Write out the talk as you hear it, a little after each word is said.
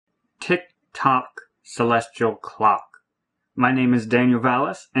Tock celestial clock. My name is Daniel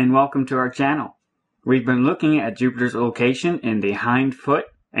Vallis and welcome to our channel. We've been looking at Jupiter's location in the hind foot,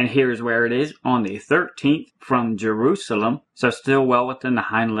 and here's where it is on the 13th from Jerusalem, so still well within the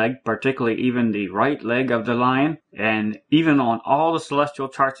hind leg, particularly even the right leg of the lion, and even on all the celestial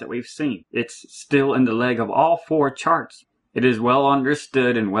charts that we've seen, it's still in the leg of all four charts. It is well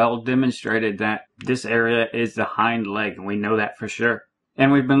understood and well demonstrated that this area is the hind leg, and we know that for sure.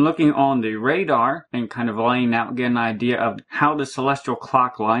 And we've been looking on the radar and kind of laying out, get an idea of how the celestial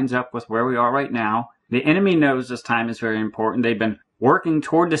clock lines up with where we are right now. The enemy knows this time is very important. They've been working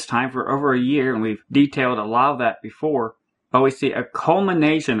toward this time for over a year, and we've detailed a lot of that before. But we see a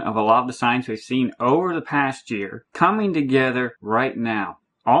culmination of a lot of the signs we've seen over the past year coming together right now.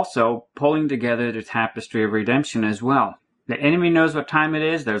 Also, pulling together the tapestry of redemption as well. The enemy knows what time it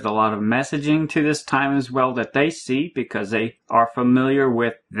is. There's a lot of messaging to this time as well that they see because they are familiar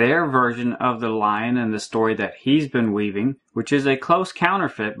with their version of the lion and the story that he's been weaving, which is a close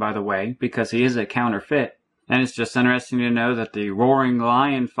counterfeit, by the way, because he is a counterfeit. And it's just interesting to know that the roaring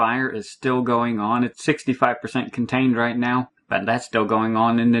lion fire is still going on. It's 65% contained right now, but that's still going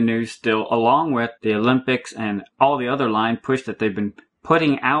on in the news still, along with the Olympics and all the other line push that they've been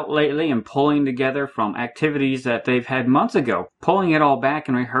putting out lately and pulling together from activities that they've had months ago, pulling it all back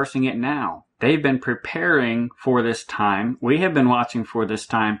and rehearsing it now. They've been preparing for this time. We have been watching for this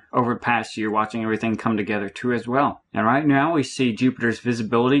time over the past year, watching everything come together too as well. And right now we see Jupiter's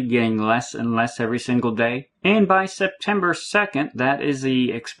visibility getting less and less every single day. And by September 2nd, that is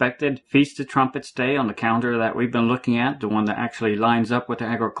the expected Feast of Trumpets Day on the calendar that we've been looking at, the one that actually lines up with the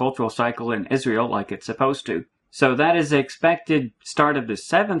agricultural cycle in Israel like it's supposed to. So that is the expected start of the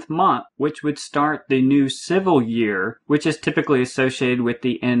 7th month, which would start the new civil year, which is typically associated with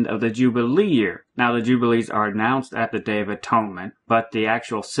the end of the Jubilee year. Now, the Jubilees are announced at the Day of Atonement, but the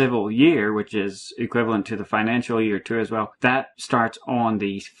actual civil year, which is equivalent to the financial year too as well, that starts on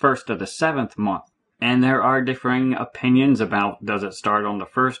the 1st of the 7th month. And there are differing opinions about, does it start on the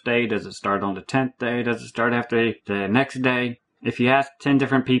first day? Does it start on the 10th day? Does it start after the next day? If you ask 10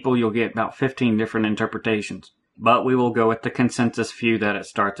 different people, you'll get about 15 different interpretations. But we will go with the consensus view that it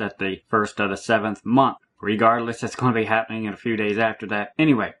starts at the 1st of the 7th month. Regardless, it's going to be happening in a few days after that.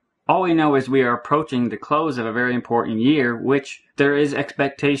 Anyway, all we know is we are approaching the close of a very important year, which there is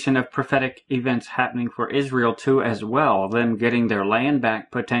expectation of prophetic events happening for Israel too as well, them getting their land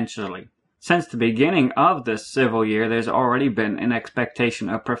back potentially. Since the beginning of this civil year, there's already been an expectation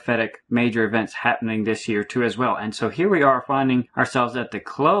of prophetic major events happening this year too as well. And so here we are finding ourselves at the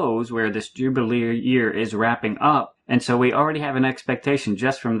close where this Jubilee year is wrapping up. And so we already have an expectation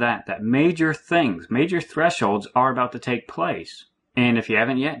just from that major things, major thresholds are about to take place. And if you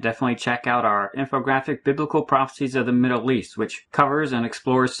haven't yet, definitely check out our infographic, Biblical Prophecies of the Middle East, which covers and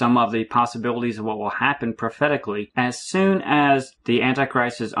explores some of the possibilities of what will happen prophetically as soon as the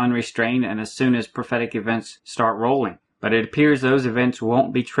Antichrist is unrestrained and as soon as prophetic events start rolling. But it appears those events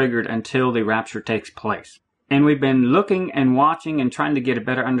won't be triggered until the rapture takes place. And we've been looking and watching and trying to get a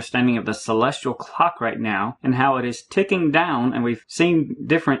better understanding of the celestial clock right now and how it is ticking down, and we've seen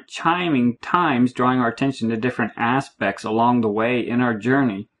different chiming times drawing our attention to different aspects along the way in our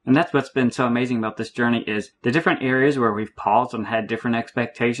journey. And that's what's been so amazing about this journey is the different areas where we've paused and had different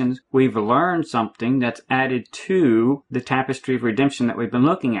expectations. We've learned something that's added to the tapestry of redemption that we've been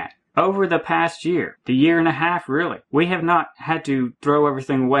looking at. Over the past year, the year and a half really, we have not had to throw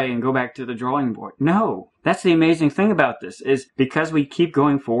everything away and go back to the drawing board. No. That's the amazing thing about this, is because we keep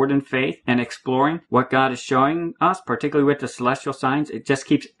going forward in faith and exploring what God is showing us, particularly with the celestial signs, it just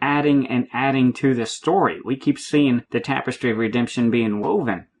keeps adding and adding to the story. We keep seeing the tapestry of redemption being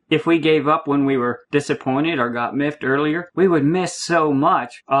woven. If we gave up when we were disappointed or got miffed earlier, we would miss so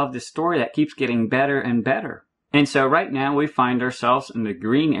much of the story that keeps getting better and better. And so right now we find ourselves in the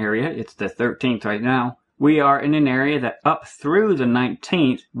green area. It's the 13th right now. We are in an area that up through the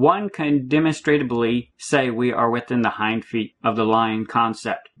 19th, one can demonstratively say we are within the hind feet of the lion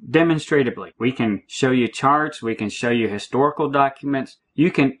concept. Demonstratively. We can show you charts. We can show you historical documents.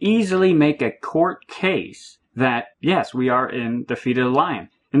 You can easily make a court case that, yes, we are in the feet of the lion.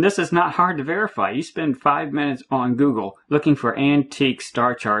 And this is not hard to verify. You spend 5 minutes on Google looking for antique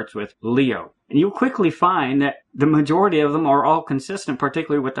star charts with Leo. And you'll quickly find that the majority of them are all consistent,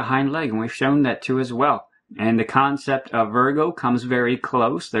 particularly with the hind leg, and we've shown that too as well. And the concept of Virgo comes very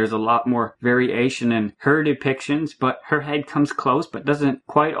close. There's a lot more variation in her depictions, but her head comes close, but doesn't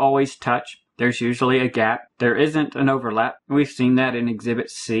quite always touch. There's usually a gap. There isn't an overlap. We've seen that in Exhibit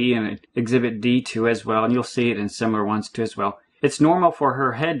C and Exhibit D too as well, and you'll see it in similar ones too as well. It's normal for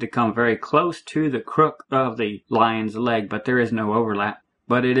her head to come very close to the crook of the lion's leg, but there is no overlap.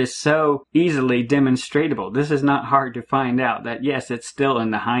 But it is so easily demonstrable. This is not hard to find out that yes, it's still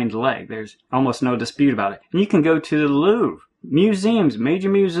in the hind leg. There's almost no dispute about it. And you can go to the Louvre. Museums, major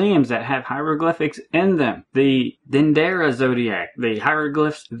museums that have hieroglyphics in them. The Dendera zodiac, the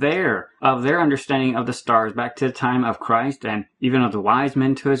hieroglyphs there of their understanding of the stars back to the time of Christ and even of the wise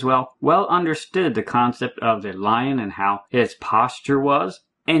men too as well understood the concept of the lion and how his posture was.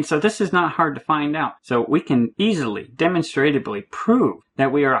 And so this is not hard to find out. So we can easily, demonstratively prove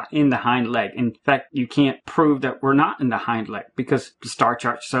that we are in the hind leg. In fact, you can't prove that we're not in the hind leg because the star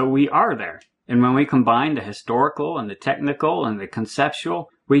chart, so we are there. And when we combine the historical and the technical and the conceptual,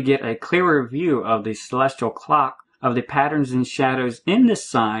 we get a clearer view of the celestial clock, of the patterns and shadows in the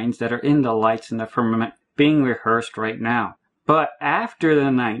signs that are in the lights in the firmament being rehearsed right now. But after the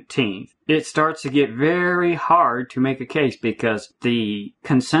 19th, it starts to get very hard to make a case because the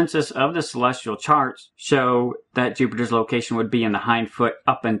consensus of the celestial charts show that Jupiter's location would be in the hind foot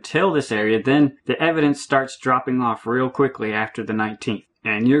up until this area. Then the evidence starts dropping off real quickly after the 19th.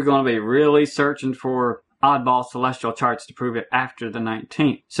 And you're going to be really searching for oddball celestial charts to prove it after the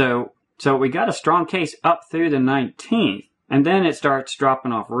 19th. So we got a strong case up through the 19th, and then it starts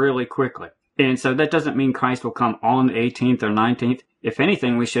dropping off really quickly. And so that doesn't mean Christ will come on the 18th or 19th. If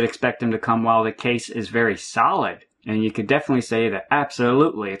anything, we should expect him to come while the case is very solid. And you could definitely say that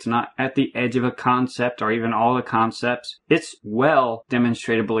absolutely, it's not at the edge of a concept or even all the concepts. It's well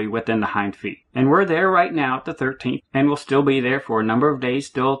demonstrably within the hind feet. And we're there right now at the 13th, and we'll still be there for a number of days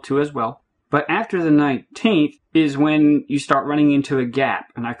still too as well. But after the 19th is when you start running into a gap,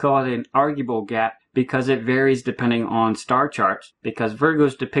 and I call it an arguable gap because it varies depending on star charts, because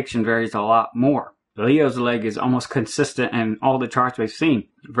Virgo's depiction varies a lot more. Leo's leg is almost consistent in all the charts we've seen.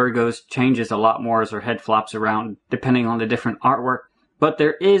 Virgo's changes a lot more as her head flops around depending on the different artwork. But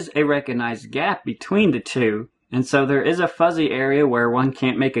there is a recognized gap between the two, and so there is a fuzzy area where one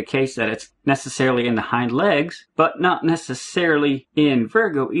can't make a case that it's necessarily in the hind legs, but not necessarily in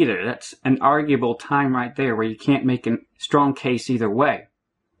Virgo either. That's an arguable time right there where you can't make a strong case either way.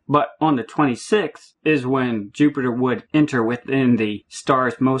 But on the 26th is when Jupiter would enter within the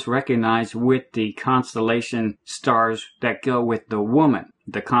stars most recognized with the constellation stars that go with the woman,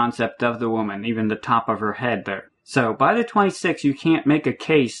 the concept of the woman, even the top of her head there. So by the 26th, you can't make a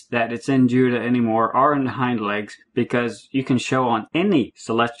case that it's in Judah anymore or in the hind legs because you can show on any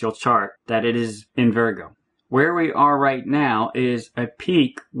celestial chart that it is in Virgo. Where we are right now is a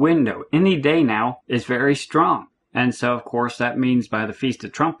peak window. Any day now is very strong. And so, of course, that means by the Feast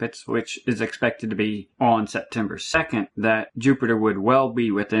of Trumpets, which is expected to be on September 2nd, that Jupiter would well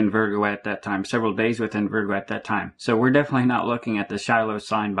be within Virgo at that time, several days within Virgo at that time. So we're definitely not looking at the Shiloh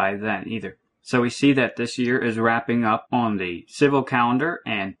sign by then either. So we see that this year is wrapping up on the civil calendar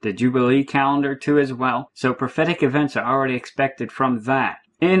and the Jubilee calendar too as well. So prophetic events are already expected from that,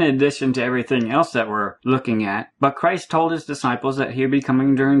 in addition to everything else that we're looking at. But Christ told his disciples that he would be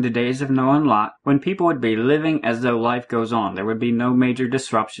coming during the days of Noah and Lot, when people would be living as though life goes on. There would be no major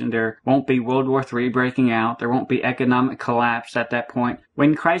disruption. There won't be World War III breaking out. There won't be economic collapse at that point.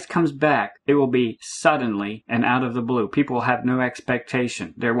 When Christ comes back, it will be suddenly and out of the blue. People will have no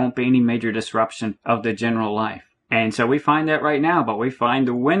expectation. There won't be any major disruption of the general life. And so we find that right now, but we find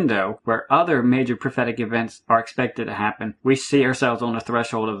the window where other major prophetic events are expected to happen. We see ourselves on the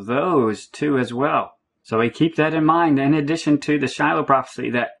threshold of those too as well. So we keep that in mind in addition to the Shiloh prophecy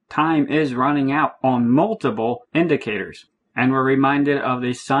that time is running out on multiple indicators. And we're reminded of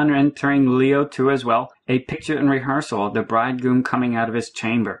the sun entering Leo too as well, a picture and rehearsal of the bridegroom coming out of his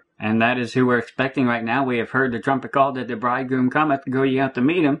chamber. And that is who we're expecting right now. We have heard the trumpet call that the bridegroom cometh, go ye out to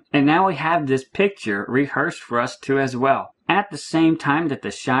meet him. And now we have this picture rehearsed for us too as well. At the same time that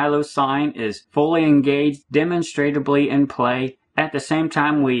the Shiloh sign is fully engaged, demonstratively in play, at the same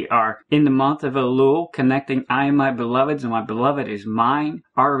time we are in the month of Elul, connecting I am my beloved's and my beloved is mine,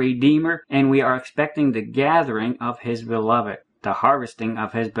 our Redeemer, and we are expecting the gathering of his beloved, the harvesting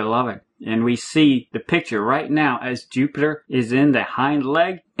of his beloved. And we see the picture right now as Jupiter is in the hind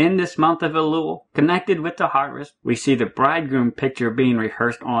leg in this month of Elul, connected with the harvest. We see the bridegroom picture being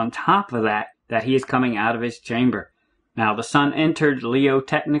rehearsed on top of that he is coming out of his chamber. Now the sun entered Leo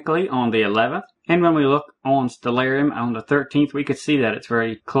technically on the 11th. And when we look on Stellarium on the 13th, we could see that it's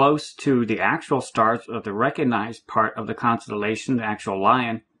very close to the actual stars of the recognized part of the constellation, the actual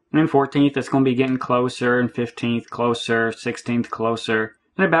lion. And 14th, it's going to be getting closer, and 15th closer, 16th closer.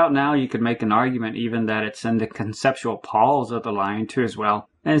 And about now, you could make an argument even that it's in the conceptual pawls of the lion too as well.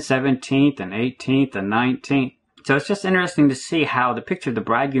 And 17th, and 18th, and 19th. So it's just interesting to see how the picture of the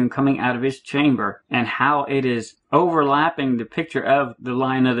bridegroom coming out of his chamber and how it is overlapping the picture of the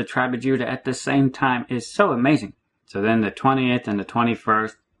Lion of the tribe of Judah at the same time is so amazing. So then the 20th and the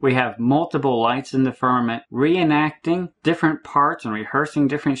 21st, we have multiple lights in the firmament, reenacting different parts and rehearsing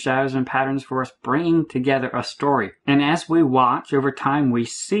different shadows and patterns for us, bringing together a story. And as we watch over time, we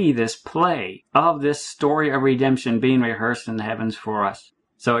see this play of this story of redemption being rehearsed in the heavens for us.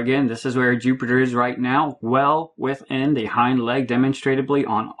 So again, this is where Jupiter is right now, well within the hind leg, demonstratively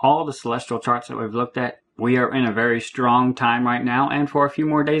on all the celestial charts that we've looked at. We are in a very strong time right now and for a few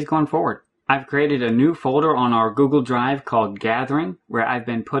more days going forward. I've created a new folder on our Google Drive called Gathering, where I've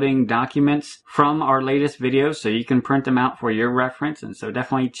been putting documents from our latest videos so you can print them out for your reference, and so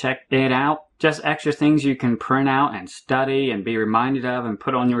definitely check it out. Just extra things you can print out and study and be reminded of and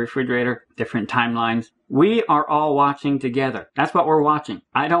put on your refrigerator, different timelines. We are all watching together. That's what we're watching.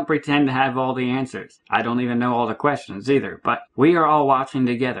 I don't pretend to have all the answers. I don't even know all the questions either, but we are all watching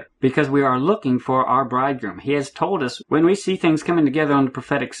together because we are looking for our bridegroom. He has told us when we see things coming together on the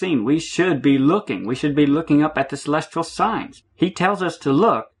prophetic scene, we should be looking. We should be looking up at the celestial signs. He tells us to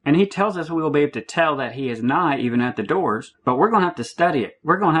look, and he tells us we will be able to tell that he is nigh even at the doors, but we're going to have to study it.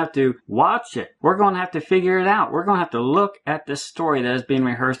 We're going to have to watch it. We're going to have to figure it out. We're going to have to look at this story that is being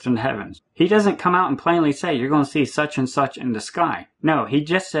rehearsed in the heavens. He doesn't come out and plainly say, you're going to see such and such in the sky. No, he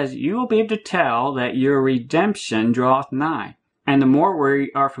just says, you will be able to tell that your redemption draweth nigh. And the more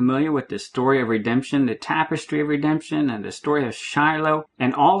we are familiar with the story of redemption, the tapestry of redemption, and the story of Shiloh,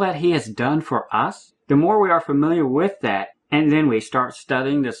 and all that he has done for us, the more we are familiar with that, and then we start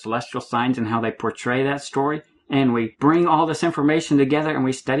studying the celestial signs and how they portray that story, and we bring all this information together and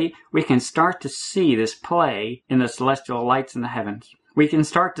we study, we can start to see this play in the celestial lights in the heavens. We can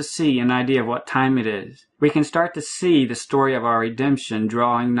start to see an idea of what time it is. We can start to see the story of our redemption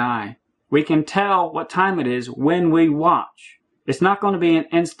drawing nigh. We can tell what time it is when we watch. It's not going to be an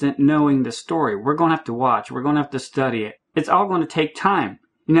instant knowing the story. We're going to have to watch. We're going to have to study it. It's all going to take time.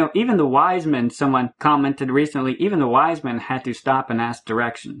 You know, even the wise men, someone commented recently, even the wise men had to stop and ask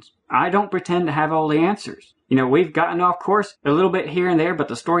directions. I don't pretend to have all the answers. You know, we've gotten off course a little bit here and there, but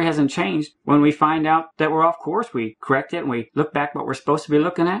the story hasn't changed. When we find out that we're off course, we correct it and we look back what we're supposed to be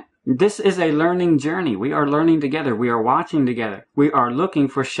looking at. This is a learning journey. We are learning together. We are watching together. We are looking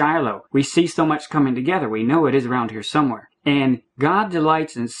for Shiloh. We see so much coming together. We know it is around here somewhere. And God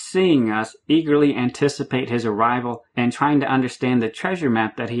delights in seeing us eagerly anticipate his arrival and trying to understand the treasure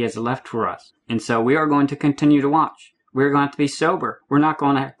map that he has left for us. And so we are going to continue to watch. We're going to have to be sober. We're not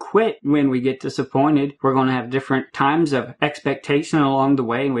going to quit when we get disappointed. We're going to have different times of expectation along the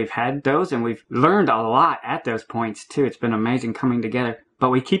way, and we've had those, and we've learned a lot at those points too. It's been amazing coming together. But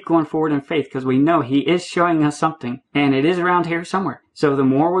we keep going forward in faith because we know he is showing us something, and it is around here somewhere. So the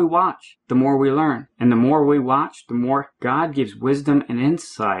more we watch, the more we learn. And the more we watch, the more God gives wisdom and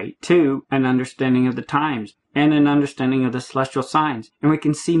insight to an understanding of the times and an understanding of the celestial signs. And we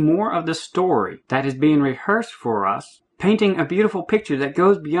can see more of the story that is being rehearsed for us, painting a beautiful picture that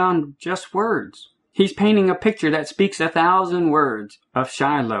goes beyond just words. He's painting a picture that speaks 1,000 words of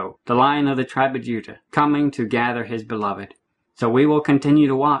Shiloh, the Lion of the tribe of Judah, coming to gather his beloved. So we will continue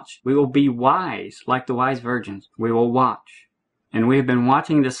to watch. We will be wise like the wise virgins. We will watch. And we have been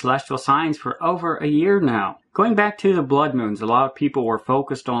watching the celestial signs for over a year now. Going back to the blood moons, a lot of people were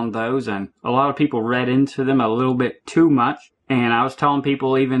focused on those and a lot of people read into them a little bit too much. And I was telling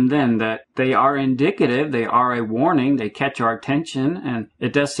people even then that they are indicative, they are a warning, they catch our attention, and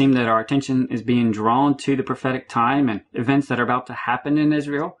it does seem that our attention is being drawn to the prophetic time and events that are about to happen in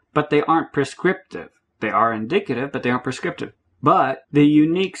Israel, but they aren't prescriptive. They are indicative, but they aren't prescriptive. But the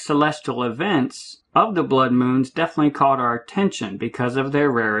unique celestial events of the blood moons definitely caught our attention because of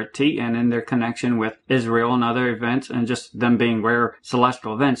their rarity and in their connection with Israel and other events and just them being rare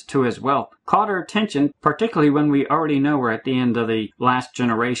celestial events too as well. Caught our attention, particularly when we already know we're at the end of the last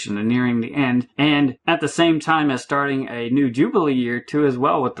generation and nearing the end, and at the same time as starting a new Jubilee year too as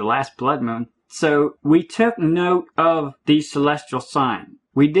well with the last blood moon. So we took note of the celestial sign.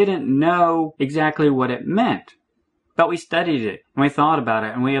 We didn't know exactly what it meant. But we studied it, and we thought about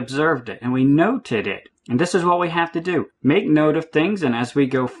it, and we observed it, and we noted it. And this is what we have to do. Make note of things, and as we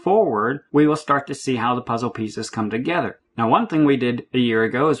go forward, we will start to see how the puzzle pieces come together. Now, one thing we did a year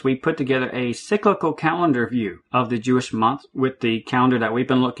ago is we put together a cyclical calendar view of the Jewish month with the calendar that we've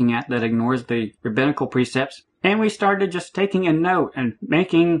been looking at that ignores the rabbinical precepts. And we started just taking a note and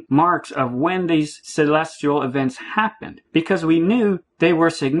making marks of when these celestial events happened. Because we knew they were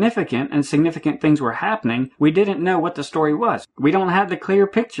significant and significant things were happening. We didn't know what the story was. We don't have the clear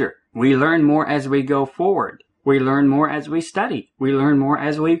picture. We learn more as we go forward. We learn more as we study. We learn more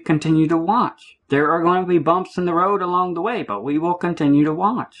as we continue to watch. There are going to be bumps in the road along the way, but we will continue to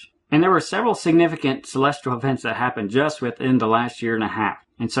watch. And there were several significant celestial events that happened just within the last year and a half.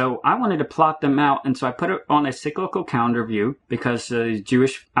 And so I wanted to plot them out, and so I put it on a cyclical calendar view because the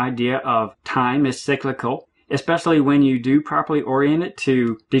Jewish idea of time is cyclical, especially when you do properly orient it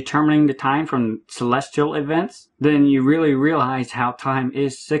to determining the time from celestial events, then you really realize how time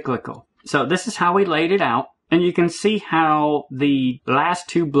is cyclical. So this is how we laid it out, and you can see how the last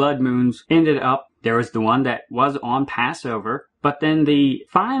 2 blood moons ended up. There was the one that was on Passover, but then the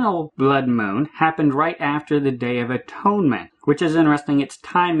final blood moon happened right after the Day of Atonement, which is interesting. It's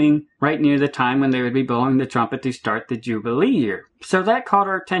timing right near the time when they would be blowing the trumpet to start the Jubilee year. So that caught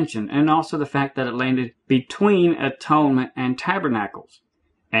our attention, and also the fact that it landed between Atonement and Tabernacles.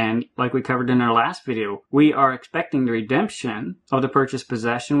 And like we covered in our last video, we are expecting the redemption of the purchased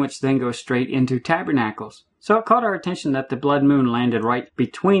possession, which then goes straight into Tabernacles. So it caught our attention that the blood moon landed right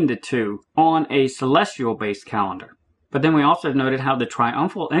between the two on a celestial-based calendar. But then we also noted how the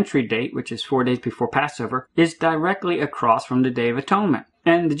triumphal entry date, which is 4 days before Passover, is directly across from the Day of Atonement.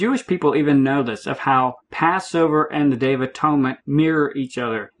 And the Jewish people even know this, of how Passover and the Day of Atonement mirror each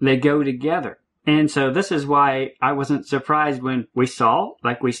other. They go together. And so this is why I wasn't surprised when we saw,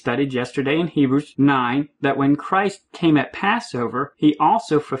 like we studied yesterday in Hebrews 9, that when Christ came at Passover, he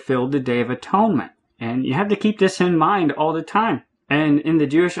also fulfilled the Day of Atonement. And you have to keep this in mind all the time. And in the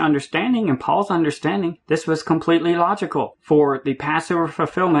Jewish understanding and Paul's understanding, this was completely logical for the Passover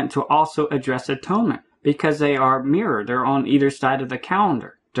fulfillment to also address atonement, because they are mirrored. They're on either side of the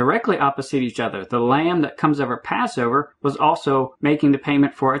calendar, directly opposite each other. The lamb that comes over Passover was also making the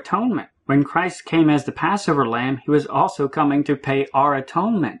payment for atonement. When Christ came as the Passover lamb, he was also coming to pay our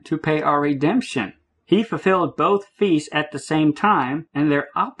atonement, to pay our redemption. He fulfilled both feasts at the same time, and they're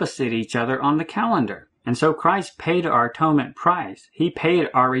opposite each other on the calendar. And so Christ paid our atonement price. He paid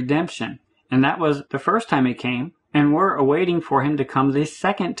our redemption. And that was the first time he came, and we're awaiting for him to come the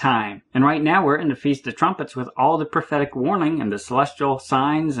second time. And right now we're in the Feast of Trumpets with all the prophetic warning and the celestial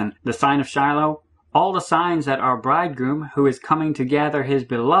signs and the sign of Shiloh. All the signs that our bridegroom, who is coming to gather his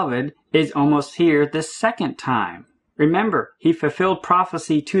beloved, is almost here the second time. Remember, he fulfilled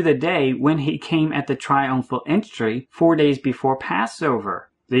prophecy to the day when he came at the triumphal entry 4 days before Passover.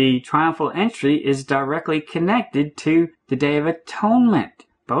 The triumphal entry is directly connected to the Day of Atonement.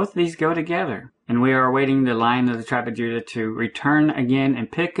 Both these go together. And we are awaiting the Lion of the tribe of Judah to return again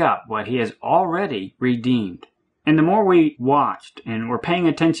and pick up what he has already redeemed. And the more we watched and were paying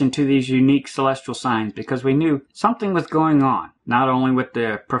attention to these unique celestial signs, because we knew something was going on, not only with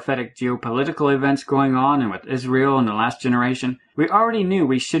the prophetic geopolitical events going on and with Israel and the last generation, we already knew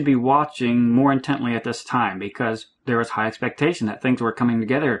we should be watching more intently at this time because there was high expectation that things were coming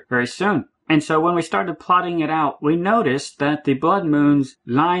together very soon. And so when we started plotting it out, we noticed that the blood moons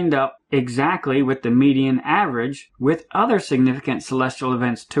lined up exactly with the median average with other significant celestial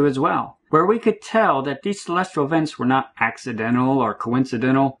events too as well, where we could tell that these celestial events were not accidental or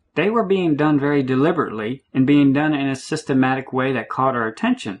coincidental. They were being done very deliberately and being done in a systematic way that caught our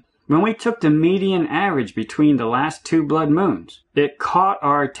attention. When we took the median average between the last 2 blood moons, it caught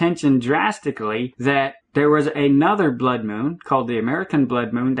our attention drastically that there was another blood moon called the American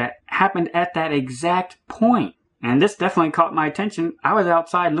blood moon that happened at that exact point. And this definitely caught my attention. I was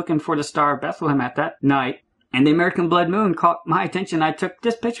outside looking for the Star of Bethlehem at that night, and the American blood moon caught my attention. I took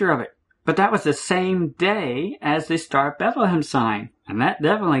this picture of it. But that was the same day as the Star of Bethlehem sign. And that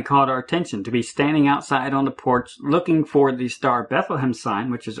definitely caught our attention, to be standing outside on the porch looking for the Star of Bethlehem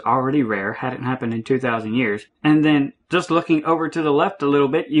sign, which is already rare, hadn't happened in 2,000 years. And then just looking over to the left a little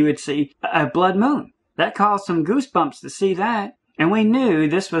bit, you would see a blood moon. That caused some goosebumps to see that. And we knew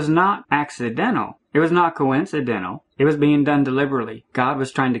this was not accidental. It was not coincidental. It was being done deliberately. God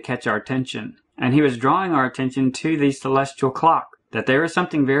was trying to catch our attention. And he was drawing our attention to the celestial clock. That there is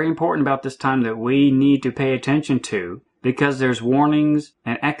something very important about this time that we need to pay attention to, because there's warnings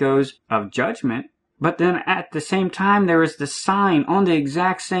and echoes of judgment. But then at the same time, there is the sign on the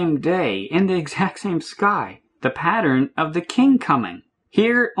exact same day, in the exact same sky, the pattern of the king coming.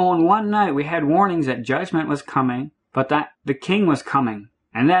 Here on one night, we had warnings that judgment was coming, but that the king was coming.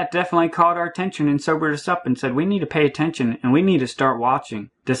 And that definitely caught our attention and sobered us up and said, we need to pay attention and we need to start watching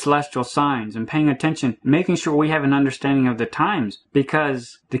the celestial signs and paying attention, making sure we have an understanding of the times,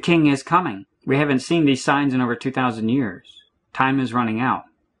 because the king is coming. We haven't seen these signs in over 2,000 years. Time is running out.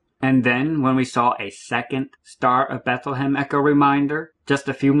 And then when we saw a second Star of Bethlehem echo reminder, just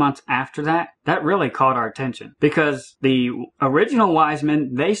a few months after that, that really caught our attention. Because the original wise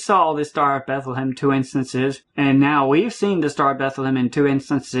men, they saw the Star of Bethlehem 2 instances, and now we've seen the Star of Bethlehem in 2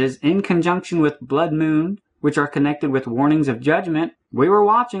 instances in conjunction with blood moon which are connected with warnings of judgment. We were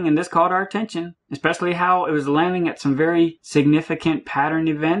watching and this caught our attention, especially how it was landing at some very significant pattern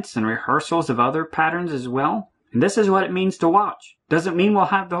events and rehearsals of other patterns as well. And this is what it means to watch. Doesn't mean we'll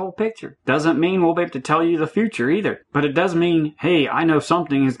have the whole picture. Doesn't mean we'll be able to tell you the future either. But it does mean, hey, I know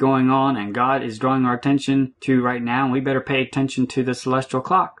something is going on and God is drawing our attention to right now, and we better pay attention to the celestial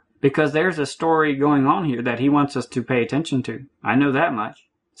clock. Because there's a story going on here that he wants us to pay attention to. I know that much.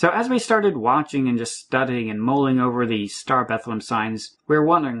 So as we started watching and just studying and mulling over the Star Bethlehem signs, we were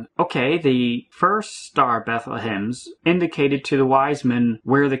wondering, okay, the first Star Bethlehems indicated to the wise men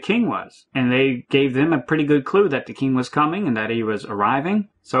where the king was. And they gave them a pretty good clue that the king was coming and that he was arriving.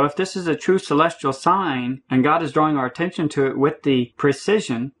 So if this is a true celestial sign and God is drawing our attention to it with the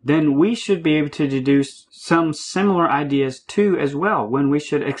precision, then we should be able to deduce some similar ideas too as well when we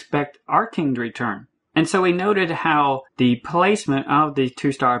should expect our king to return. And so we noted how the placement of the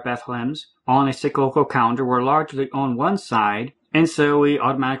two Star Bethlehems on a cyclical calendar were largely on one side. And so we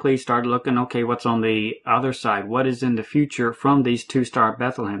automatically started looking, okay, what's on the other side? What is in the future from these two Star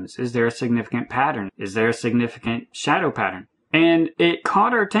Bethlehems? Is there a significant pattern? Is there a significant shadow pattern? And it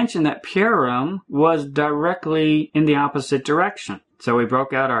caught our attention that Purim was directly in the opposite direction. So we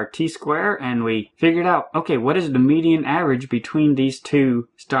broke out our T-square and we figured out, okay, what is the median average between these two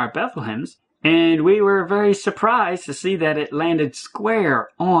Star Bethlehems? And we were very surprised to see that it landed square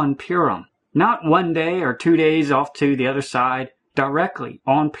on Purim. Not 1 day or 2 days off to the other side, directly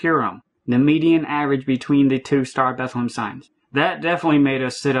on Purim. The median average between the two Star Bethlehem signs. That definitely made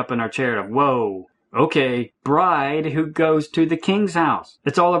us sit up in our chair of, whoa, okay, bride who goes to the king's house.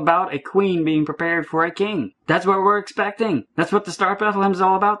 It's all about a queen being prepared for a king. That's what we're expecting. That's what the Star Bethlehem is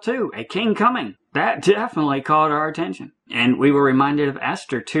all about too, a king coming. That definitely caught our attention. And we were reminded of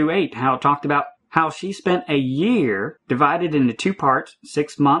Esther 2:8, how it talked about how she spent a year divided into 2 parts,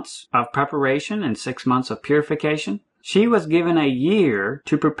 6 months of preparation and 6 months of purification. She was given a year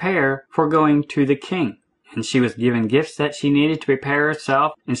to prepare for going to the king. And she was given gifts that she needed to prepare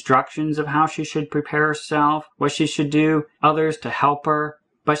herself, instructions of how she should prepare herself, what she should do, others to help her.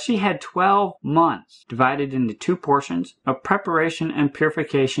 But she had 12 months divided into 2 portions of preparation and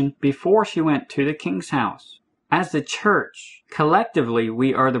purification before she went to the king's house. As the church, collectively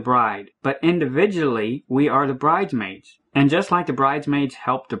we are the bride, but individually we are the bridesmaids. And just like the bridesmaids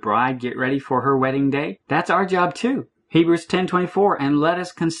help the bride get ready for her wedding day, that's our job too. Hebrews 10:24, and let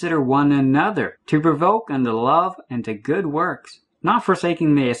us consider one another to provoke unto love and to good works, not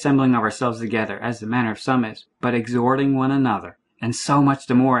forsaking the assembling of ourselves together, as the manner of some is, but exhorting one another. And so much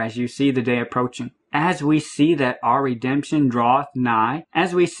the more as you see the day approaching. As we see that our redemption draweth nigh,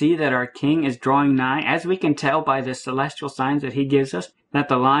 as we see that our King is drawing nigh, as we can tell by the celestial signs that he gives us, that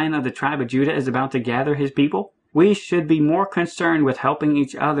the Lion of the tribe of Judah is about to gather his people, we should be more concerned with helping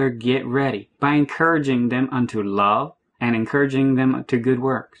each other get ready by encouraging them unto love and encouraging them to good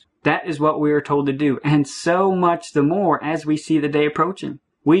works. That is what we are told to do, and so much the more as we see the day approaching.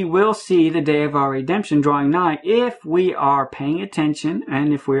 We will see the day of our redemption drawing nigh if we are paying attention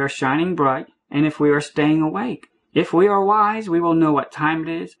and if we are shining bright and if we are staying awake. If we are wise, we will know what time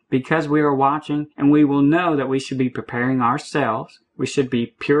it is because we are watching, and we will know that we should be preparing ourselves. We should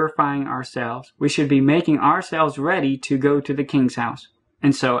be purifying ourselves. We should be making ourselves ready to go to the king's house.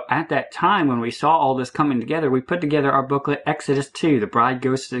 And so at that time when we saw all this coming together, we put together our booklet Exodus 2, The Bride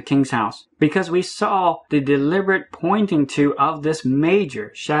Goes to the King's House, because we saw the deliberate pointing to of this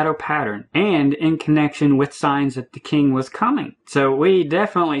major shadow pattern and in connection with signs that the king was coming. So we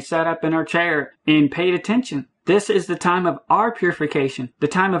definitely sat up in our chair and paid attention. This is the time of our purification, the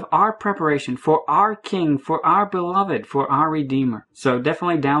time of our preparation for our King, for our beloved, for our Redeemer. So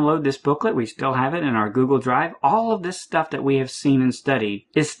definitely download this booklet. We still have it in our Google Drive. All of this stuff that we have seen and studied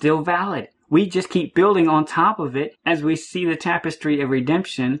is still valid. We just keep building on top of it as we see the tapestry of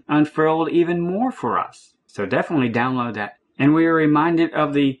redemption unfurled even more for us. So definitely download that. And we are reminded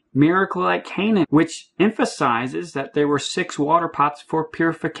of the miracle at Canaan, which emphasizes that there were 6 water pots for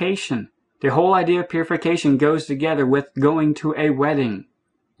purification. The whole idea of purification goes together with going to a wedding.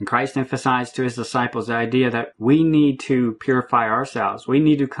 And Christ emphasized to his disciples the idea that we need to purify ourselves. We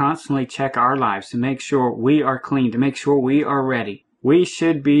need to constantly check our lives to make sure we are clean, to make sure we are ready. We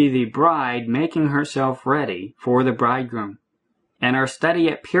should be the bride making herself ready for the bridegroom. And our study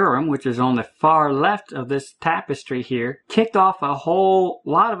at Purim, which is on the far left of this tapestry here, kicked off a whole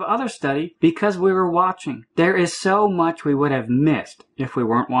lot of other study because we were watching. There is so much we would have missed if we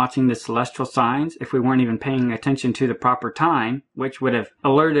weren't watching the celestial signs, if we weren't even paying attention to the proper time, which would have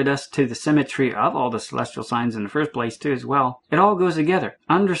alerted us to the symmetry of all the celestial signs in the first place too as well. It all goes together.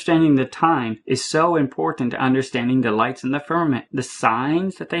 Understanding the time is so important to understanding the lights in the firmament, the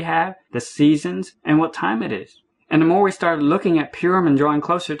signs that they have, the seasons, and what time it is. And the more we started looking at Purim and drawing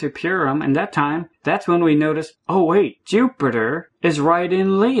closer to Purim and that time, that's when we noticed, oh wait, Jupiter is right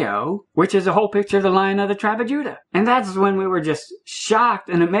in Leo, which is a whole picture of the Lion of the tribe of Judah. And that's when we were just shocked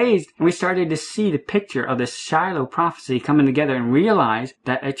and amazed. And we started to see the picture of this Shiloh prophecy coming together and realize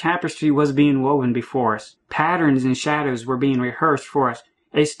that a tapestry was being woven before us. Patterns and shadows were being rehearsed for us.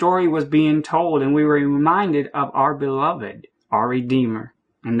 A story was being told, and we were reminded of our beloved, our Redeemer,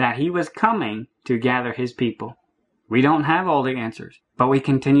 and that he was coming to gather his people. We don't have all the answers, but we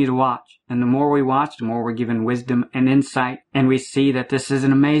continue to watch. And the more we watch, the more we're given wisdom and insight. And we see that this is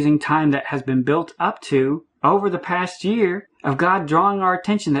an amazing time that has been built up to over the past year of God drawing our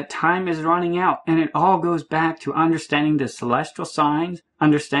attention that time is running out. And it all goes back to understanding the celestial signs,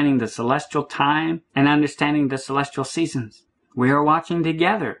 understanding the celestial time, and understanding the celestial seasons. We are watching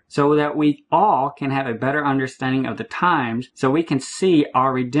together so that we all can have a better understanding of the times, so we can see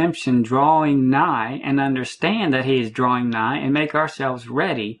our redemption drawing nigh and understand that he is drawing nigh and make ourselves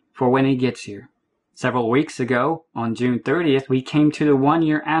ready for when he gets here. Several weeks ago, on June 30th, we came to the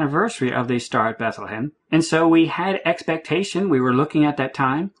 1-year anniversary of the Star at Bethlehem. And so we had expectation. We were looking at that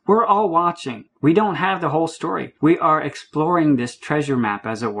time. We're all watching. We don't have the whole story. We are exploring this treasure map,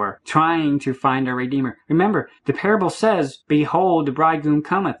 as it were, trying to find our Redeemer. Remember, the parable says, "Behold, the bridegroom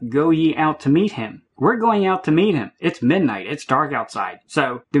cometh, go ye out to meet him." We're going out to meet him. It's midnight. It's dark outside.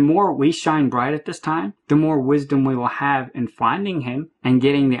 So the more we shine bright at this time, the more wisdom we will have in finding him and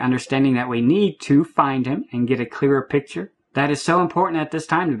getting the understanding that we need to find him and get a clearer picture. That is so important at this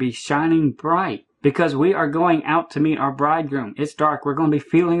time, to be shining bright, because we are going out to meet our bridegroom. It's dark. We're going to be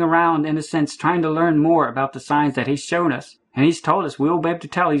feeling around, in a sense, trying to learn more about the signs that he's shown us. And he's told us we'll be able to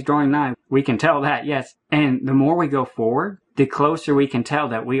tell he's drawing nigh. We can tell that, yes. And the more we go forward, the closer we can tell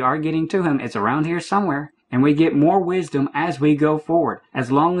that we are getting to him. It's around here somewhere. And we get more wisdom as we go forward.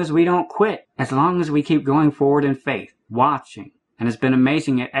 As long as we don't quit. As long as we keep going forward in faith. Watching. And it's been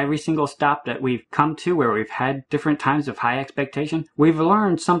amazing at every single stop that we've come to where we've had different times of high expectation. We've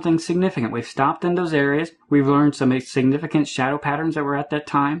learned something significant. We've stopped in those areas. We've learned some significant shadow patterns that were at that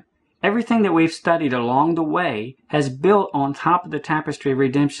time. Everything that we've studied along the way has built on top of the tapestry of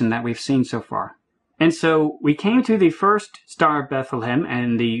redemption that we've seen so far. And so we came to the first Star of Bethlehem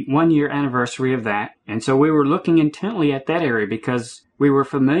and the 1-year anniversary of that. And so we were looking intently at that area because we were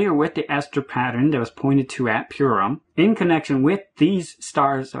familiar with the Esther pattern that was pointed to at Purim in connection with these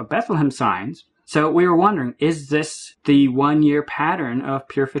Stars of Bethlehem signs. So we were wondering, is this the 1-year pattern of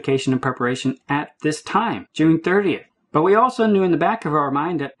purification and preparation at this time, June 30th? But we also knew in the back of our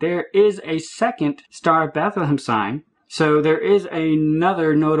mind that there is a second Star of Bethlehem sign. So there is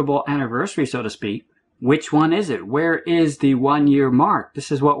another notable anniversary, so to speak. Which one is it? Where is the 1-year mark?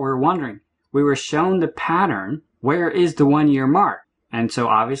 This is what we're wondering. We were shown the pattern. Where is the 1-year mark? And so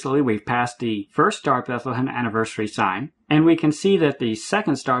obviously we've passed the first Star of Bethlehem anniversary sign. And we can see that the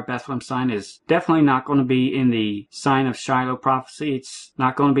second Star of Bethlehem sign is definitely not going to be in the sign of Shiloh prophecy. It's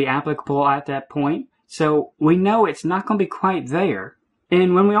not going to be applicable at that point. So we know it's not going to be quite there.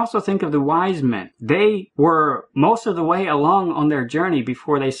 And when we also think of the wise men, they were most of the way along on their journey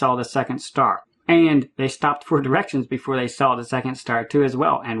before they saw the second star. And they stopped for directions before they saw the second star too as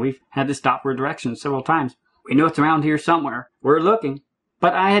well. And we've had to stop for directions several times. We know it's around here somewhere. We're looking.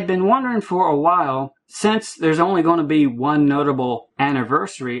 But I had been wondering for a while, since there's only going to be one notable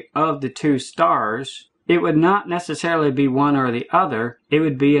anniversary of the two stars, it would not necessarily be one or the other. It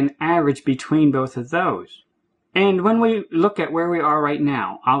would be an average between both of those. And when we look at where we are right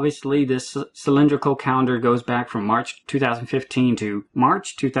now, obviously this cylindrical calendar goes back from March 2015 to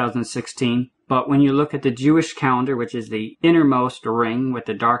March 2016. But when you look at the Jewish calendar, which is the innermost ring with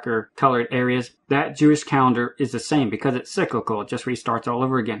the darker colored areas, that Jewish calendar is the same because it's cyclical. It just restarts all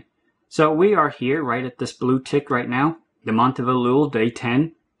over again. So we are here right at this blue tick right now, the month of Elul, day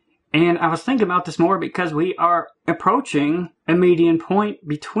 10. And I was thinking about this more because we are approaching a median point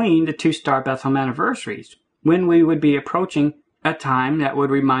between the two Star Bethlehem anniversaries, when we would be approaching a time that would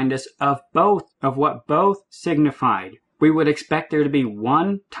remind us of both, of what both signified. We would expect there to be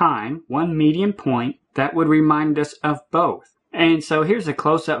one time, one median point that would remind us of both. And so here's a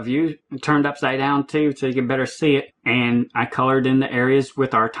close-up view, turned upside down too, so you can better see it. And I colored in the areas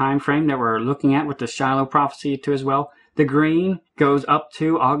with our time frame that we're looking at with the Shiloh prophecy too as well. The green goes up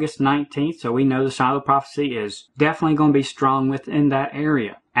to August 19th, so we know the Shiloh prophecy is definitely going to be strong within that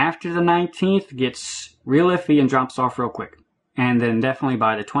area. After the 19th, it gets real iffy and drops off real quick. And then definitely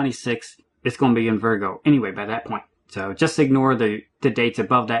by the 26th, it's going to be in Virgo anyway by that point. So just ignore the dates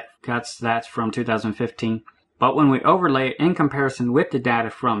above that, because that's from 2015. But when we overlay it in comparison with the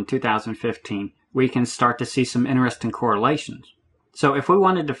data from 2015, we can start to see some interesting correlations. So if we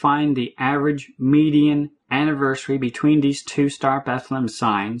wanted to find the average median anniversary between these two Star of Bethlehem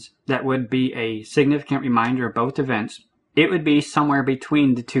signs that would be a significant reminder of both events, it would be somewhere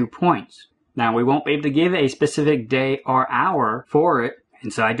between the 2 points. Now, we won't be able to give a specific day or hour for it,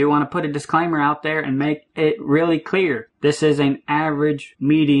 and so I do want to put a disclaimer out there and make it really clear. This is an average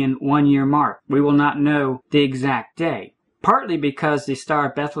median 1 year mark. We will not know the exact day. Partly because the Star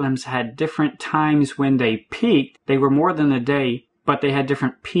of Bethlehems had different times when they peaked. They were more than a day, but they had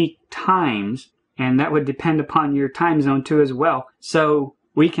different peak times, and that would depend upon your time zone too as well. So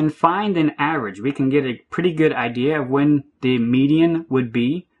we can find an average. We can get a pretty good idea of when the median would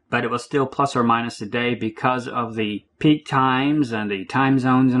be, but it was still plus or minus a day because of the peak times and the time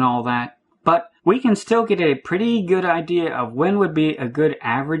zones and all that. But we can still get a pretty good idea of when would be a good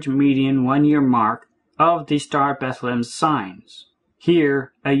average median 1 year mark of the Star of Bethlehem signs,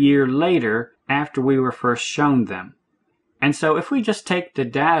 here a year later after we were first shown them. And so if we just take the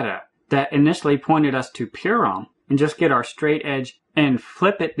data that initially pointed us to Purim and just get our straight edge and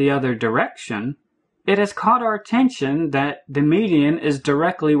flip it the other direction, it has caught our attention that the median is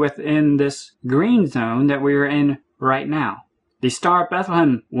directly within this green zone that we are in right now. The Star of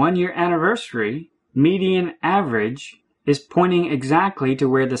Bethlehem 1 year anniversary median average is pointing exactly to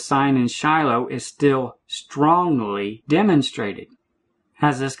where the sign in Shiloh is still strongly demonstrated.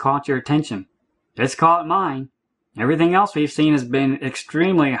 Has this caught your attention? It's caught mine. Everything else we've seen has been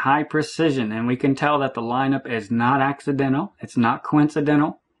extremely high precision, and we can tell that the lineup is not accidental, it's not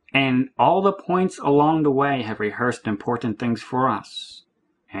coincidental, and all the points along the way have rehearsed important things for us.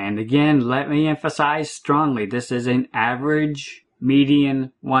 And again, let me emphasize strongly, this is an average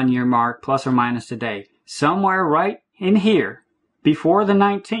median 1 year mark plus or minus a day. Somewhere right in here, before the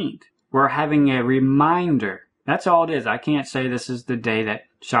 19th, we're having a reminder. That's all it is. I can't say this is the day that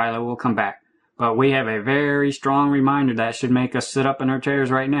Shiloh will come back. But we have a very strong reminder that should make us sit up in our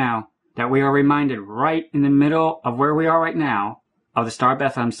chairs right now, that we are reminded right in the middle of where we are right now of the Star of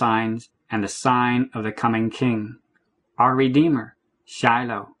Bethlehem signs and the sign of the coming King, our Redeemer,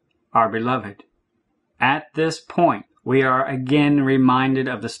 Shiloh, our beloved. At this point, we are again reminded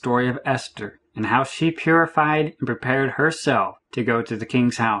of the story of Esther and how she purified and prepared herself to go to the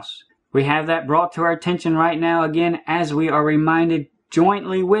king's house. We have that brought to our attention right now again as we are reminded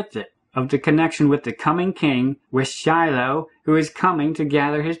jointly with it of the connection with the coming king, with Shiloh, who is coming to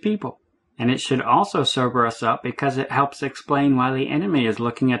gather his people. And it should also sober us up because it helps explain why the enemy is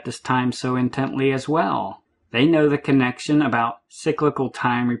looking at this time so intently as well. They know the connection about cyclical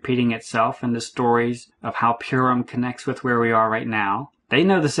time repeating itself and the stories of how Purim connects with where we are right now. They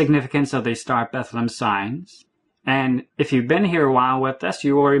know the significance of the Star of Bethlehem signs. And if you've been here a while with us,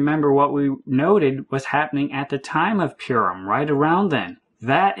 you will remember what we noted was happening at the time of Purim, right around then.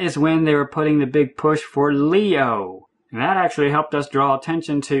 That is when they were putting the big push for Leo. And that actually helped us draw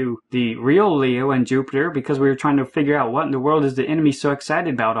attention to the real Leo and Jupiter because we were trying to figure out what in the world is the enemy so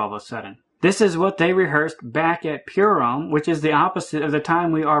excited about all of a sudden. This is what they rehearsed back at Purim, which is the opposite of the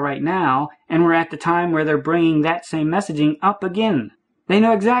time we are right now, and we're at the time where they're bringing that same messaging up again. They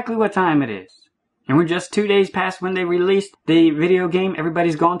know exactly what time it is. And we're just 2 days past when they released the video game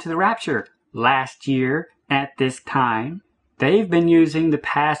Everybody's Gone to the Rapture. Last year, at this time, they've been using the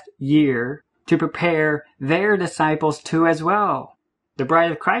past year to prepare their disciples too as well. The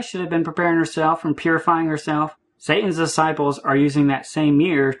bride of Christ should have been preparing herself and purifying herself. Satan's disciples are using that same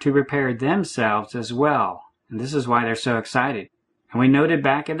year to prepare themselves as well. And this is why they're so excited. And we noted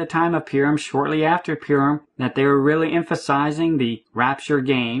back at the time of Purim, shortly after Purim, that they were really emphasizing the rapture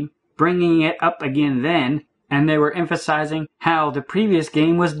game, bringing it up again then, and they were emphasizing how the previous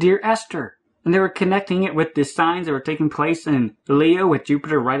game was Dear Esther. And they were connecting it with the signs that were taking place in Leo with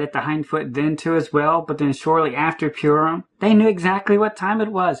Jupiter right at the hindfoot then too as well. But then shortly after Purim, they knew exactly what time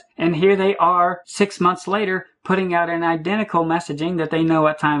it was. And here they are 6 months later putting out an identical messaging that they know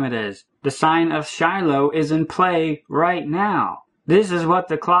what time it is. The sign of Shiloh is in play right now. This is what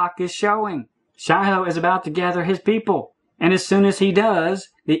the clock is showing. Shiloh is about to gather his people. And as soon as he does,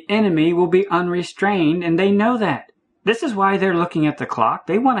 the enemy will be unrestrained, and they know that. This is why they're looking at the clock.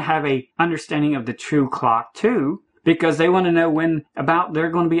 They want to have a understanding of the true clock too, because they want to know when about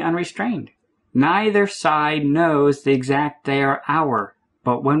they're going to be unrestrained. Neither side knows the exact day or hour,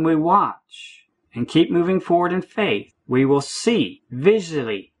 but when we watch and keep moving forward in faith, we will see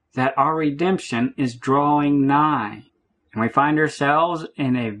visually that our redemption is drawing nigh. And we find ourselves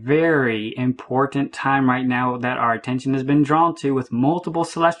in a very important time right now that our attention has been drawn to, with multiple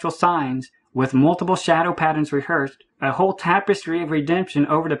celestial signs, with multiple shadow patterns rehearsed, a whole tapestry of redemption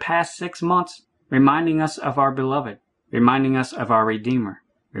over the past 6 months, reminding us of our beloved, reminding us of our Redeemer,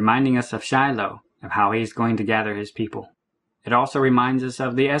 reminding us of Shiloh, of how he's going to gather his people. It also reminds us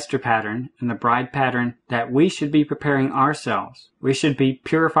of the Esther pattern and the bride pattern, that we should be preparing ourselves. We should be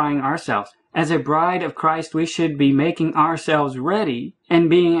purifying ourselves. As a bride of Christ, we should be making ourselves ready and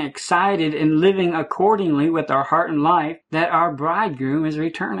being excited and living accordingly with our heart and life that our bridegroom is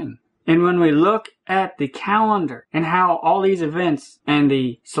returning. And when we look at the calendar and how all these events and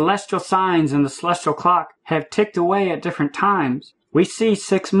the celestial signs and the celestial clock have ticked away at different times, we see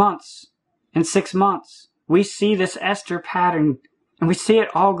 6 months. In 6 months, we see this Esther pattern, and we see it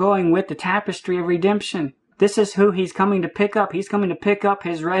all going with the tapestry of redemption. This is who he's coming to pick up. He's coming to pick up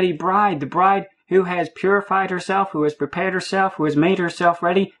his ready bride, the bride who has purified herself, who has prepared herself, who has made herself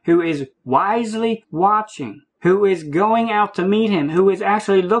ready, who is wisely watching, who is going out to meet him, who is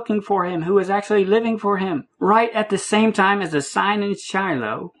actually looking for him, who is actually living for him, right at the same time as the sign in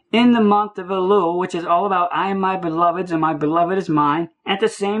Shiloh, in the month of Elul, which is all about I am my beloved's and my beloved is mine, at the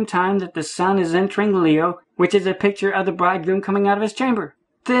same time that the sun is entering Leo, which is a picture of the bridegroom coming out of his chamber.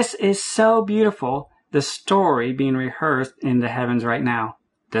 This is so beautiful, the story being rehearsed in the heavens right now.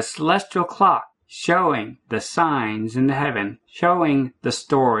 The celestial clock showing the signs in the heaven, showing the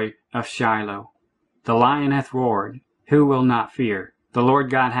story of Shiloh. The lion hath roared, who will not fear? The Lord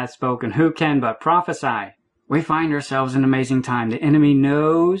God hath spoken, who can but prophesy? We find ourselves in an amazing time. The enemy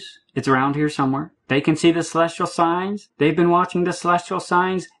knows it's around here somewhere. They can see the celestial signs. They've been watching the celestial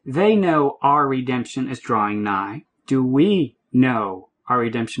signs. They know our redemption is drawing nigh. Do we know our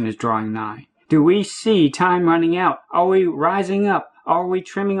redemption is drawing nigh? Do we see time running out? Are we rising up? Are we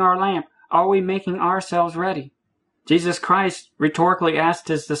trimming our lamp? Are we making ourselves ready? Jesus Christ rhetorically asked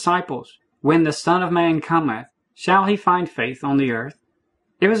his disciples, when the Son of Man cometh, shall he find faith on the earth?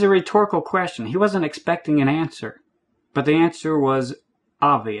 It was a rhetorical question. He wasn't expecting an answer. But the answer was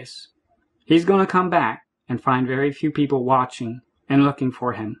obvious. He's going to come back and find very few people watching and looking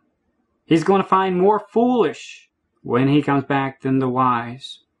for him. He's going to find more foolish when he comes back than the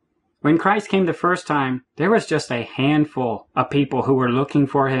wise. When Christ came the first time, there was just a handful of people who were looking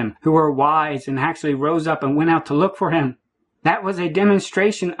for him, who were wise and actually rose up and went out to look for him. That was a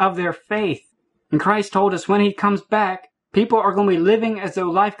demonstration of their faith. And Christ told us when he comes back, people are going to be living as though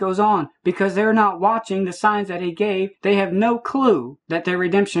life goes on because they're not watching the signs that he gave. They have no clue that their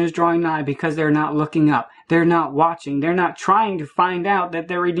redemption is drawing nigh because they're not looking up. They're not watching. They're not trying to find out that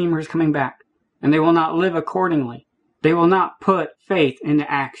their Redeemer is coming back. And they will not live accordingly. They will not put faith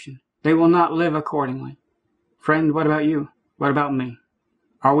into action. They will not live accordingly. Friend, what about you? What about me?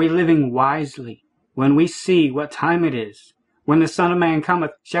 Are we living wisely when we see what time it is? When the Son of Man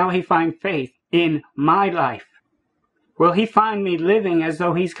cometh, shall he find faith in my life? Will he find me living as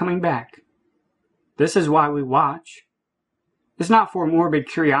though he's coming back? This is why we watch. It's not for morbid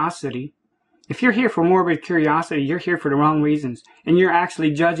curiosity. If you're here for morbid curiosity, you're here for the wrong reasons. And you're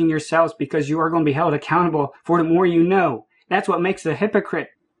actually judging yourselves because you are going to be held accountable for the more you know. That's what makes a hypocrite.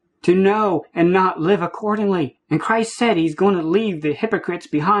 To know and not live accordingly. And Christ said he's going to leave the hypocrites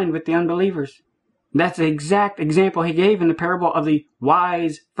behind with the unbelievers. That's the exact example he gave in the parable of the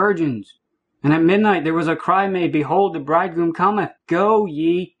wise virgins. And at midnight there was a cry made, behold, the bridegroom cometh, go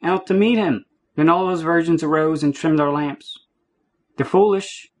ye out to meet him. Then all those virgins arose and trimmed their lamps. The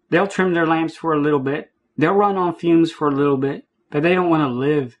foolish, they'll trim their lamps for a little bit. They'll run on fumes for a little bit. But they don't want to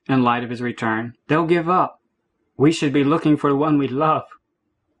live in light of his return. They'll give up. We should be looking for the one we love.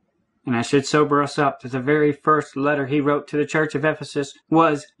 And I should sober us up that the very first letter he wrote to the church of Ephesus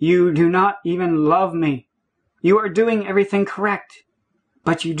was, you do not even love me. You are doing everything correct,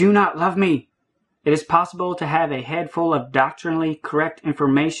 but you do not love me. It is possible to have a head full of doctrinally correct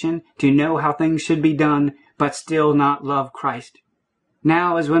information, to know how things should be done, but still not love Christ.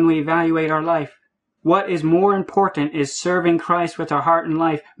 Now is when we evaluate our life. What is more important is serving Christ with our heart and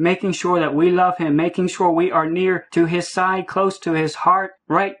life, making sure that we love him, making sure we are near to his side, close to his heart,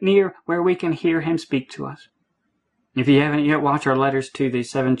 right near where we can hear him speak to us. If you haven't yet watched our letters to the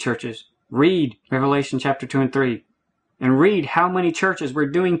 7 churches, read Revelation chapter 2 and 3, and read how many churches were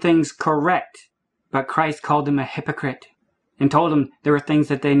doing things correct, but Christ called them a hypocrite and told them there were things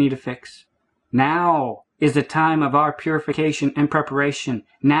that they need to fix. Now is the time of our purification and preparation.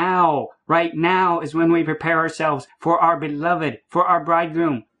 Now, right now is when we prepare ourselves for our beloved, for our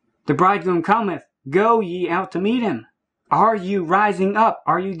bridegroom. The bridegroom cometh, go ye out to meet him. Are you rising up?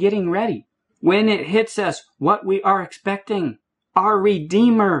 Are you getting ready? when it hits us what we are expecting. Our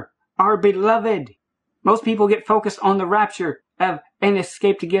Redeemer, our beloved. Most people get focused on the rapture of an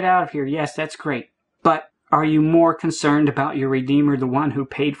escape to get out of here. Yes, that's great. But are you more concerned about your Redeemer, the one who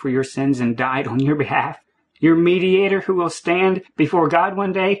paid for your sins and died on your behalf? Your mediator who will stand before God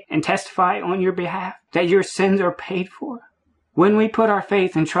one day and testify on your behalf that your sins are paid for? When we put our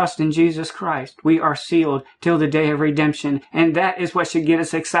faith and trust in Jesus Christ, we are sealed till the day of redemption, and that is what should get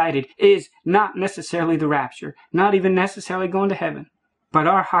us excited. It is not necessarily the rapture, not even necessarily going to heaven, but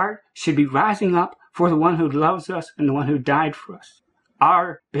our heart should be rising up for the one who loves us and the one who died for us.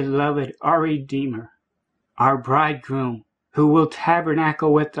 Our beloved, our Redeemer, our Bridegroom, who will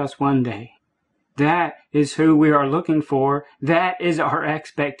tabernacle with us one day. That is who we are looking for. That is our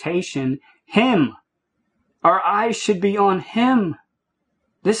expectation. Him. Our eyes should be on Him.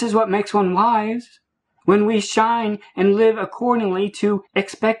 This is what makes one wise, when we shine and live accordingly to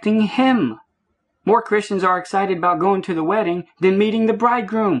expecting Him. More Christians are excited about going to the wedding than meeting the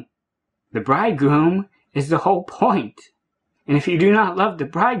bridegroom. The bridegroom is the whole point. And if you do not love the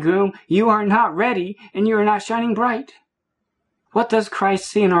bridegroom, you are not ready and you are not shining bright. What does Christ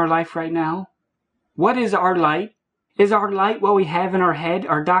see in our life right now? What is our light? Is our light what we have in our head,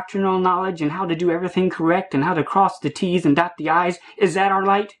 our doctrinal knowledge and how to do everything correct and how to cross the T's and dot the I's? Is that our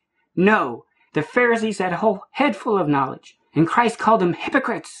light? No. The Pharisees had a whole head full of knowledge, and Christ called them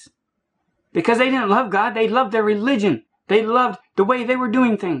hypocrites. Because they didn't love God, they loved their religion. They loved the way they were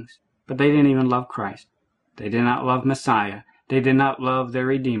doing things. But they didn't even love Christ. They did not love Messiah. They did not love their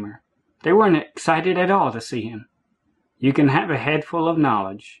Redeemer. They weren't excited at all to see Him. You can have a head full of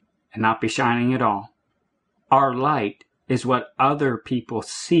knowledge and not be shining at all. Our light is what other people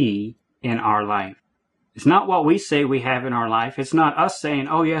see in our life. It's not what we say we have in our life. It's not us saying,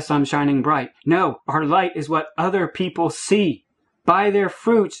 oh yes, I'm shining bright. No, our light is what other people see. By their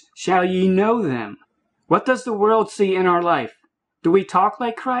fruits shall ye know them. What does the world see in our life? Do we talk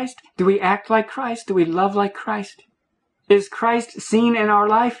like Christ? Do we act like Christ? Do we love like Christ? Is Christ seen in our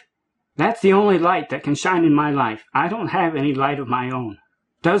life? That's the only light that can shine in my life. I don't have any light of my own.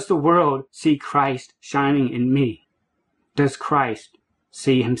 Does the world see Christ shining in me? Does Christ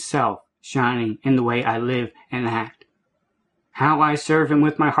see Himself shining in the way I live and act? How I serve Him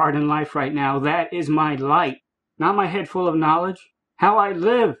with my heart and life right now, that is my light. Not my head full of knowledge. How I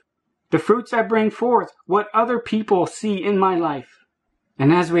live. The fruits I bring forth. What other people see in my life.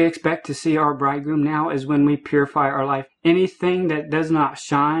 And as we expect to see our bridegroom now is when we purify our life. Anything that does not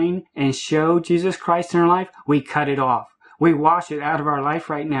shine and show Jesus Christ in our life, we cut it off. We wash it out of our life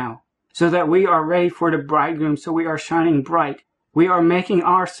right now so that we are ready for the bridegroom, so we are shining bright. We are making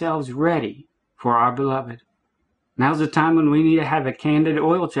ourselves ready for our beloved. Now's the time when we need to have a candid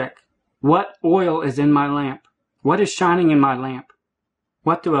oil check. What oil is in my lamp? What is shining in my lamp?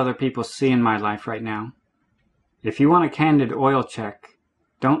 What do other people see in my life right now? If you want a candid oil check,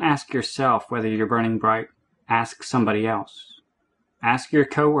 don't ask yourself whether you're burning bright. Ask somebody else. Ask your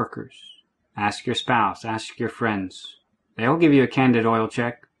coworkers. Ask your spouse. Ask your friends. They'll give you a candid oil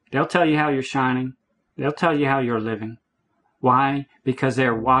check. They'll tell you how you're shining. They'll tell you how you're living. Why? Because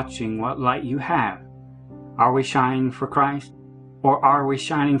they're watching what light you have. Are we shining for Christ? Or are we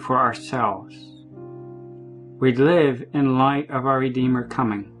shining for ourselves? We live in light of our Redeemer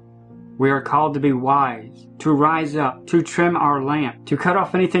coming. We are called to be wise, to rise up, to trim our lamp, to cut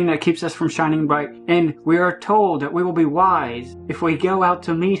off anything that keeps us from shining bright. And we are told that we will be wise if we go out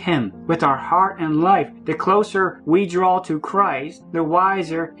to meet Him with our heart and life. The closer we draw to Christ, the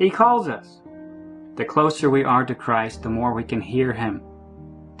wiser He calls us. The closer we are to Christ, the more we can hear Him.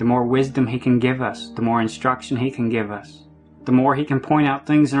 The more wisdom He can give us, the more instruction He can give us. The more He can point out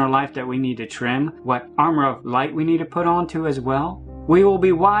things in our life that we need to trim, what armor of light we need to put on to as well. We will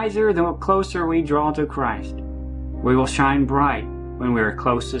be wiser the closer we draw to Christ. We will shine bright when we are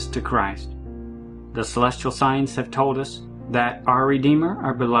closest to Christ. The celestial signs have told us that our Redeemer,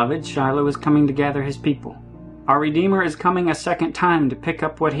 our beloved, Shiloh, is coming to gather His people. Our Redeemer is coming a second time to pick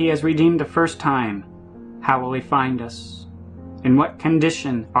up what He has redeemed the first time. How will He find us? In what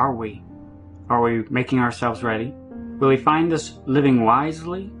condition are we? Are we making ourselves ready? Will He find us living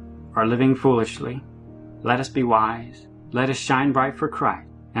wisely or living foolishly? Let us be wise. Let us shine bright for Christ,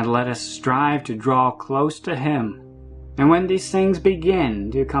 and let us strive to draw close to Him. And when these things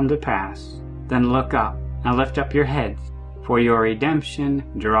begin to come to pass, then look up and lift up your heads, for your redemption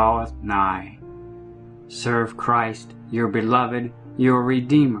draweth nigh. Serve Christ, your beloved, your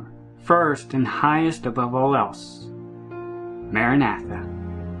Redeemer, first and highest above all else. Maranatha.